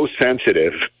so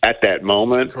sensitive at that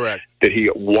moment that he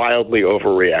wildly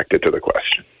overreacted to the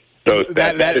question. So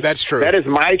that's true. That is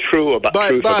my truth about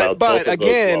But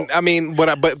again,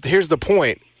 but here's the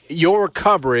point. Your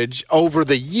coverage over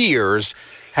the years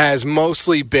has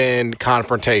mostly been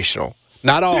confrontational.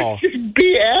 Not all. It's just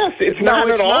BS. It's not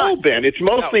at all been. It's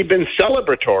mostly been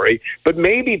celebratory, but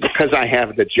maybe because I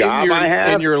have the job I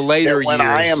have in your later when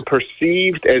years. I am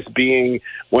perceived as being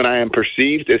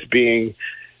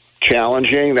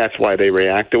challenging, that's why they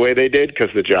react the way they did,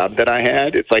 because the job that I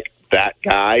had, it's like that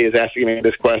guy is asking me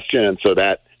this question, and so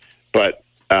that,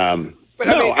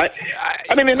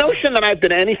 I mean, the notion that I've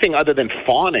been anything other than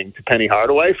fawning to Penny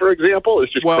Hardaway, for example,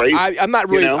 is just crazy. I'm not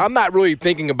really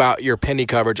thinking about your Penny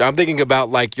coverage. I'm thinking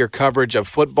about your coverage of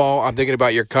football. I'm thinking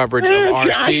about your coverage of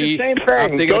RC. Same thing.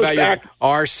 I'm thinking about your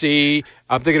RC.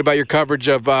 I'm thinking about your coverage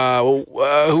of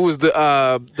who was the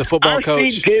football RC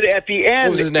coach? Did at the end.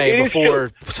 What was his name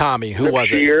before Tommy? Who was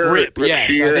it? Rip.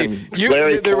 Yes, I think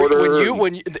Larry Porter.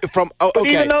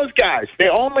 Okay. Even those guys,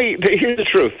 here's the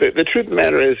truth. The truth of the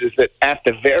matter is that at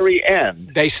the very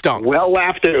end, they stunk. Well,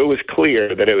 after it was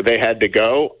clear that they had to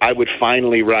go, I would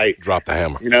finally write, drop the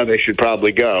hammer. They should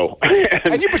probably go.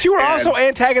 But you were also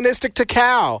antagonistic to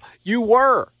Cal. You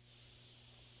were.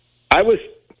 I was.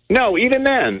 No, even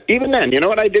then, you know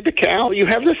what I did to Cal? You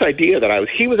have this idea that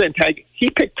he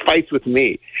picked fights with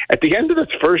me. At the end of this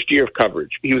first year of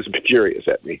coverage, he was furious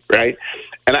at me, right?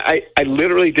 And I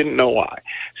literally didn't know why.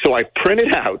 So I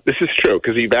printed out, this is true,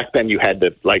 because back then you had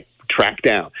to, track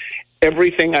down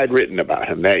everything I'd written about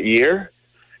him that year.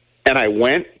 And I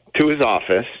went to his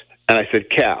office, and I said,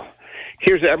 Cal,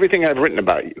 here's everything I've written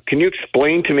about you. Can you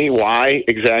explain to me why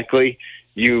exactly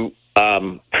you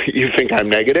think I'm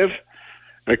negative?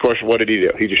 And, of course, what did he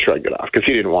do? He just shrugged it off because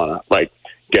he didn't want to,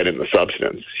 get in the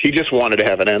substance. He just wanted to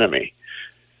have an enemy.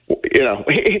 When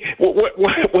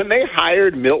they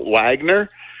hired Milt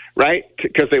Wagner, right,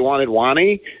 because they wanted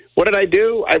Wani, what did I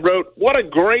do? I wrote, what a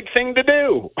great thing to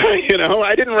do.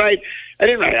 I didn't write,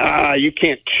 you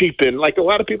can't cheapen. A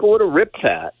lot of people would have ripped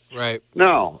that. Right.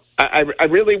 No. I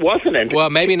really wasn't. Well,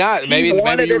 maybe not. Maybe you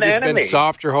were just been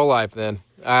soft your whole life then.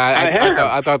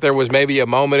 I thought there was maybe a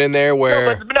moment in there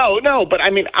where no. But I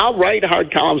mean, I'll write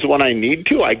hard columns when I need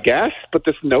to, I guess. But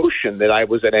this notion that I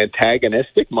was an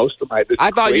antagonistic most of my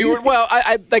I thought you were. Well,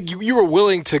 I like you were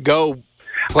willing to go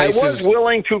places. I was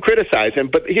willing to criticize him,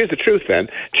 but here's the truth. Then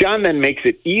John then makes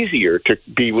it easier to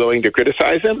be willing to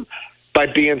criticize him by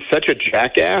being such a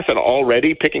jackass and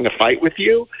already picking a fight with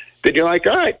you that you're like,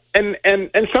 all right. And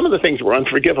some of the things were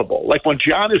unforgivable, like when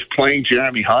John is playing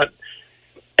Jeremy Hunt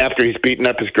after he's beaten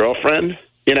up his girlfriend,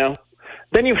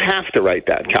 then you have to write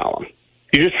that column.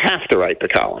 You just have to write the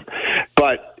column.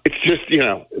 But it's just,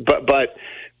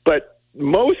 but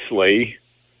mostly,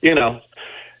 I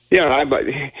have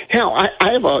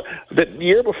the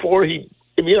year before I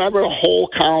wrote a whole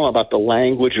column about the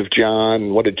language of John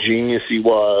and what a genius he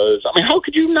was. I mean, how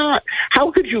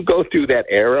could you go through that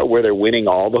era where they're winning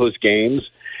all those games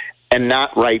and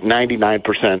not write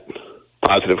 99%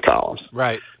 positive columns?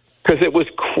 Right. Because it was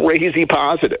crazy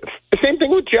positive. The same thing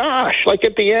with Josh. Like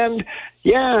at the end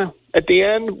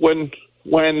when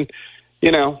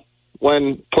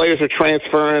players are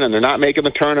transferring and they're not making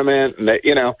the tournament, and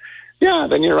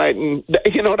then you're writing.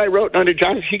 You know what I wrote under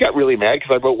Josh? He got really mad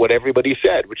because I wrote what everybody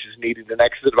said, which is needed an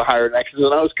exit to hire an X's and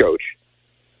O's coach.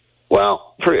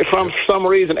 Well, for some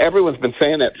reason, everyone's been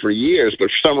saying that for years,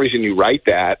 but for some reason you write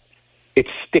that, it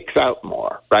sticks out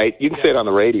more, right? You can say it on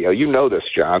the radio. You know this,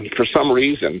 John. For some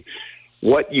reason,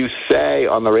 what you say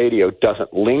on the radio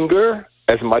doesn't linger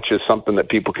as much as something that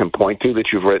people can point to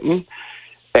that you've written.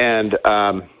 And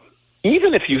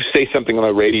even if you say something on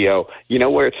the radio, you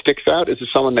know where it sticks out is if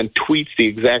someone then tweets the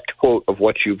exact quote of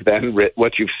what you've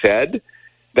said.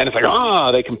 Then it's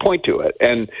like, they can point to it.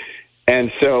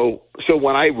 And so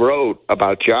when I wrote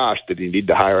about Josh that he needed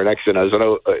to hire an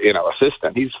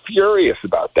assistant, he's furious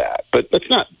about that. But that's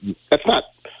not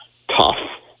tough.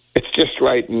 It's just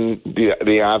writing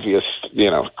the obvious,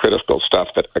 critical stuff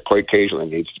that quite occasionally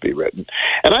needs to be written.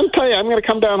 And I'm telling you, I'm going to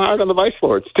come down hard on the Vice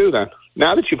Lords too. Then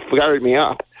now that you've fired me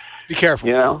up, be careful.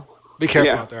 Be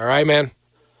careful out there. All right, man.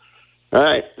 All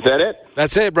right. Is that it?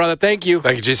 That's it, brother. Thank you.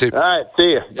 Thank you, GC. All right. See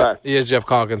you. Bye. He is Geoff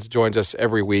Calkins. Joins us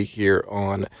every week here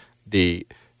on the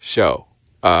show.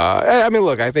 I mean,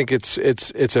 look, I think it's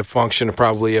a function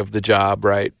probably of the job,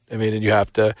 right? I mean, and you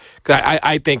have to.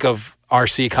 I think of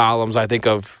RC columns. I think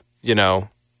of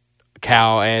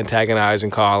Cal antagonizing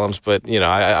columns, but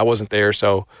I wasn't there,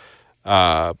 so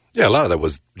a lot of that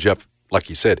was Jeff, like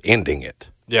you said, ending it.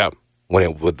 Yeah,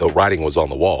 when the writing was on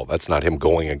the wall. That's not him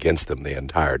going against them the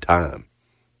entire time.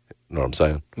 You know what I'm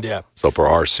saying? Yeah. So for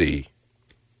RC,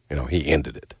 he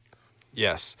ended it.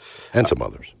 Yes. And some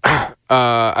others.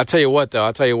 I tell you what, though.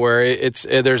 I'll tell you where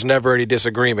there's never any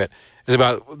disagreement. It's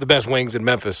about the best wings in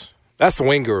Memphis. That's the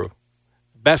Wing Guru.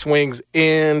 Best wings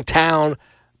in town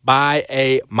by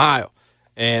a mile.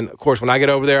 And, of course, when I get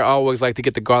over there, I always like to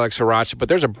get the garlic sriracha. But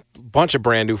there's a bunch of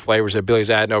brand new flavors that Billy's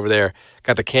adding over there.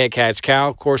 Got the Can't Catch Cal,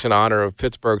 of course, in honor of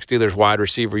Pittsburgh Steelers wide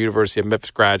receiver, University of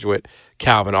Memphis graduate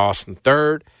Calvin Austin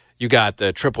III. You got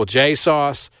the Triple J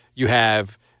sauce. You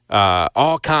have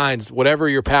all kinds, whatever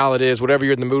your palate is, whatever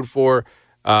you're in the mood for,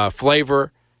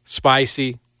 flavor,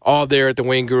 spicy, all there at the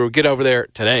Wing Guru. Get over there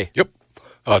today. Yep.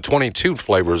 22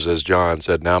 flavors, as John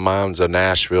said. Now, mine's a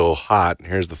Nashville hot. And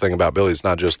here's the thing about Billy. It's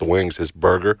not just the wings. His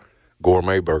burger,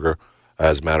 gourmet burger,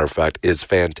 as a matter of fact, is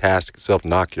fantastic itself.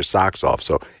 Knock your socks off.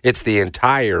 So it's the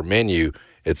entire menu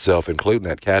itself, including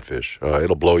that catfish.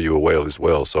 It'll blow you away as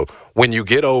well. So when you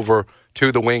get over to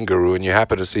the Wing Guru and you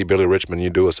happen to see Billy Richmond, you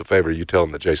do us a favor. You tell him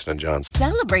that Jason and John.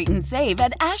 Celebrate and save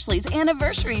at Ashley's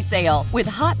Anniversary Sale. With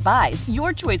Hot Buys,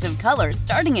 your choice of colors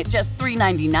starting at just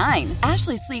 $3.99.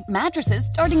 Ashley Sleep mattresses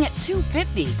starting at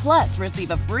 $2.50. Plus,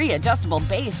 receive a free adjustable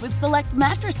base with select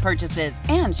mattress purchases.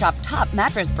 And shop top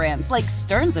mattress brands like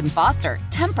Stearns & Foster,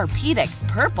 Tempur-Pedic,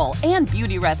 Purple, and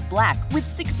Beautyrest Black with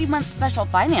 60-month special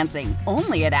financing.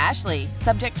 Only at Ashley.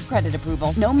 Subject to credit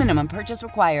approval. No minimum purchase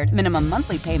required. Minimum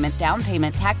monthly payment, down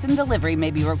payment, tax, and delivery may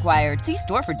be required. See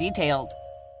store for details.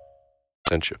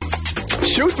 Sent you.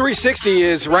 Shoot 360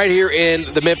 is right here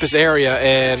in the Memphis area,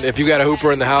 and if you got a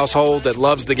hooper in the household that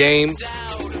loves the game,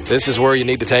 this is where you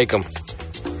need to take them.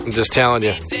 I'm just telling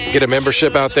you. Get a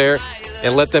membership out there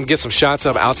and let them get some shots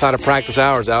up outside of practice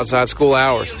hours, outside school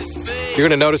hours. You're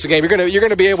going to notice the game. You're going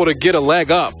to be able to get a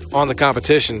leg up on the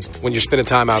competition when you're spending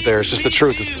time out there. It's just the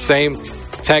truth. It's the same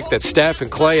tech that Steph and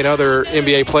Clay and other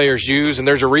NBA players use, and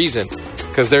there's a reason,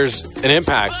 because there's an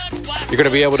impact. You're going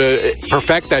to be able to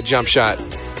perfect that jump shot,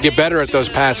 get better at those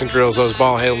passing drills, those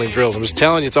ball handling drills. I'm just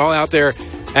telling you, it's all out there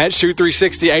at Shoot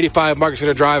 360, 85 Market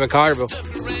Center Drive in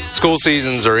Collierville. School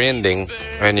seasons are ending,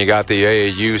 and you got the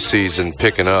AAU season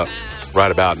picking up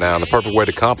right about now. And the perfect way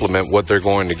to complement what they're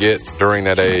going to get during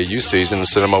that AAU season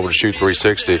is send them over to Shoot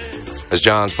 360. As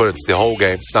John's put it, it's the whole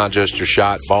game. It's not just your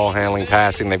shot, ball handling,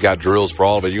 passing. They've got drills for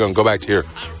all of it. You're going to go back to your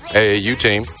AAU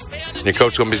team, and your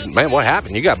coach is going to be, man, what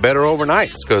happened? You got better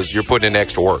overnight. It's because you're putting in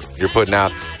extra work. You're putting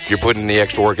in the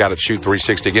extra work out at Shoot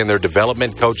 360. Again, their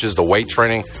development coaches, the weight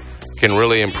training can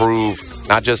really improve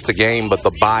not just the game, but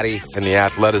the body and the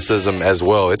athleticism as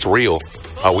well. It's real.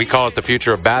 We call it the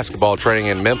future of basketball training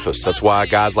in Memphis. That's why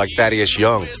guys like Thaddeus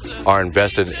Young are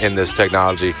invested in this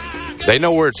technology. They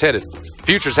know where it's headed.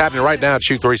 Future's happening right now at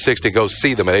Shoot 360. Go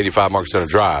see them at 85 Market Center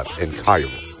Drive in Cairo.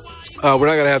 We're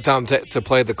not going to have time to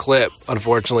play the clip,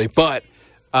 unfortunately, but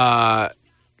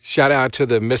shout out to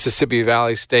the Mississippi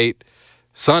Valley State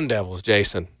Sun Devils,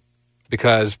 Jason,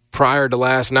 because prior to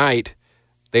last night,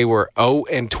 they were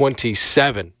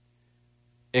 0-27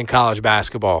 in college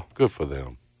basketball. Good for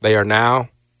them. They are now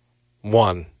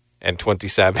 1-27.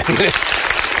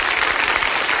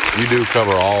 You do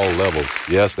cover all levels.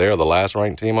 Yes, they are the last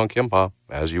ranked team on KenPom,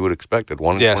 as you would expect at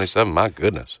 1-27. Yes. My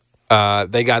goodness.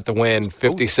 They got the win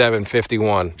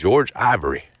 57-51. George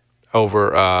Ivory.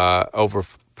 Over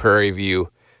Prairie View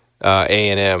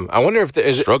A&M. I wonder if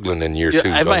there's struggling in year two.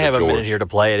 I might have a minute here to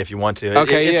play it if you want to.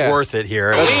 Okay, it's worth it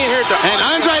here. And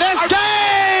Andre, that's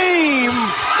game!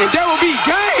 And that will be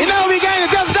game! And that will be game!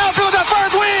 And that's Downfield with that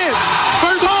first win!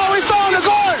 First ball, we storm the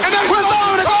court! We're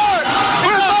storming the court!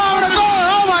 We're storming the court!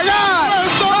 Oh, my God!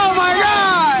 Oh, my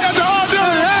God!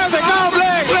 That's a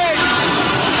complex!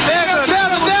 The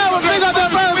Devils pick up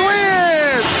that first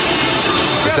win!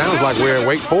 It sounds like we're in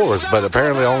Wake Forest, but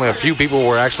apparently only a few people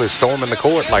were actually storming the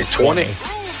court, like 20.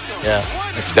 Yeah.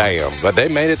 Damn, but they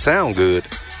made it sound good.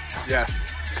 Yeah.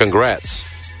 Congrats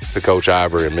to Coach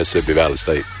Ivory and Mississippi Valley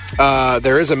State.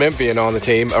 There is a Memphian on the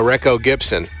team, Areco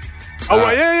Gibson.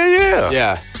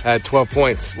 Yeah. Had 12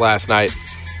 points last night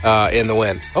in the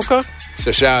win. Okay.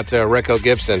 So shout out to Areco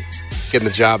Gibson getting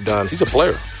the job done. He's a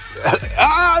player.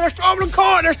 They're storming the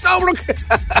court.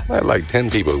 I had like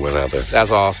 10 people who went out there. That's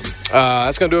awesome.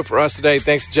 That's going to do it for us today.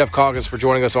 Thanks to Geoff Calkins for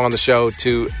joining us on the show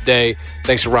today.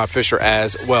 Thanks to Rob Fisher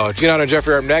as well. Gina and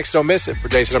Jeffrey are up next. Don't miss it. For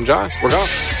Jason, I'm John. We're gone.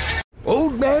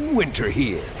 Old Man Winter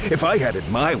here. If I had it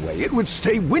my way, it would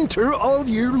stay winter all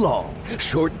year long.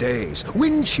 Short days,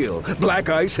 wind chill, black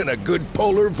ice, and a good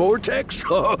polar vortex.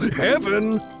 Oh,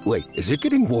 heaven. Wait, is it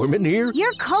getting warm in here?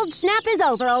 Your cold snap is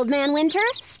over, Old Man Winter.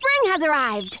 Spring has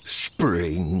arrived.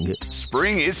 Spring.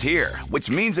 Spring is here,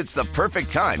 which means it's the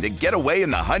perfect time to get away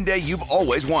in the Hyundai you've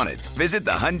always wanted. Visit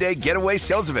the Hyundai Getaway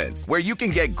Sales Event, where you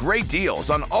can get great deals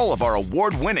on all of our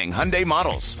award-winning Hyundai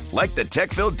models, like the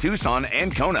tech-filled Tucson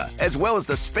and Kona, as well as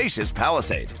the spacious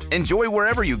Palisade. Enjoy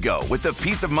wherever you go with the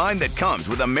peace of mind that comes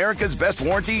with America's best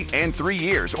warranty and 3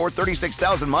 years or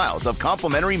 36,000 miles of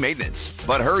complimentary maintenance.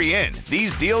 But hurry in,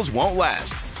 these deals won't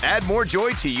last. Add more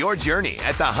joy to your journey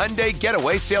at the Hyundai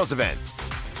Getaway Sales Event.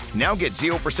 Now get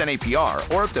 0%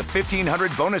 APR or up to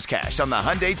 $1,500 bonus cash on the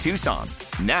Hyundai Tucson.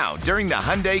 Now, during the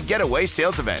Hyundai Getaway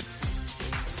Sales Event.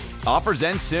 Offers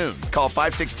end soon. Call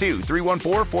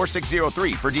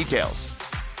 562-314-4603 for details.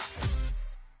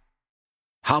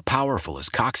 How powerful is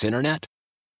Cox Internet?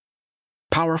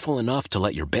 Powerful enough to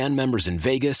let your band members in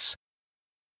Vegas,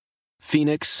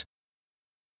 Phoenix,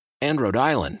 and Rhode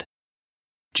Island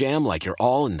jam like you're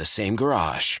all in the same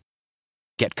garage.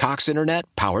 Get Cox Internet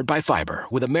powered by fiber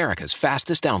with America's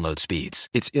fastest download speeds.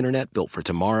 It's internet built for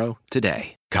tomorrow,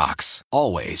 today. Cox,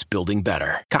 always building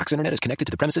better. Cox Internet is connected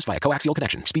to the premises via coaxial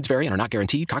connection. Speeds vary and are not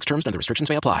guaranteed. Cox terms and other restrictions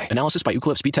may apply. Analysis by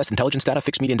Ookla Speed Test Intelligence Data.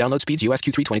 Fixed median download speeds. US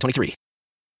Q3 2023.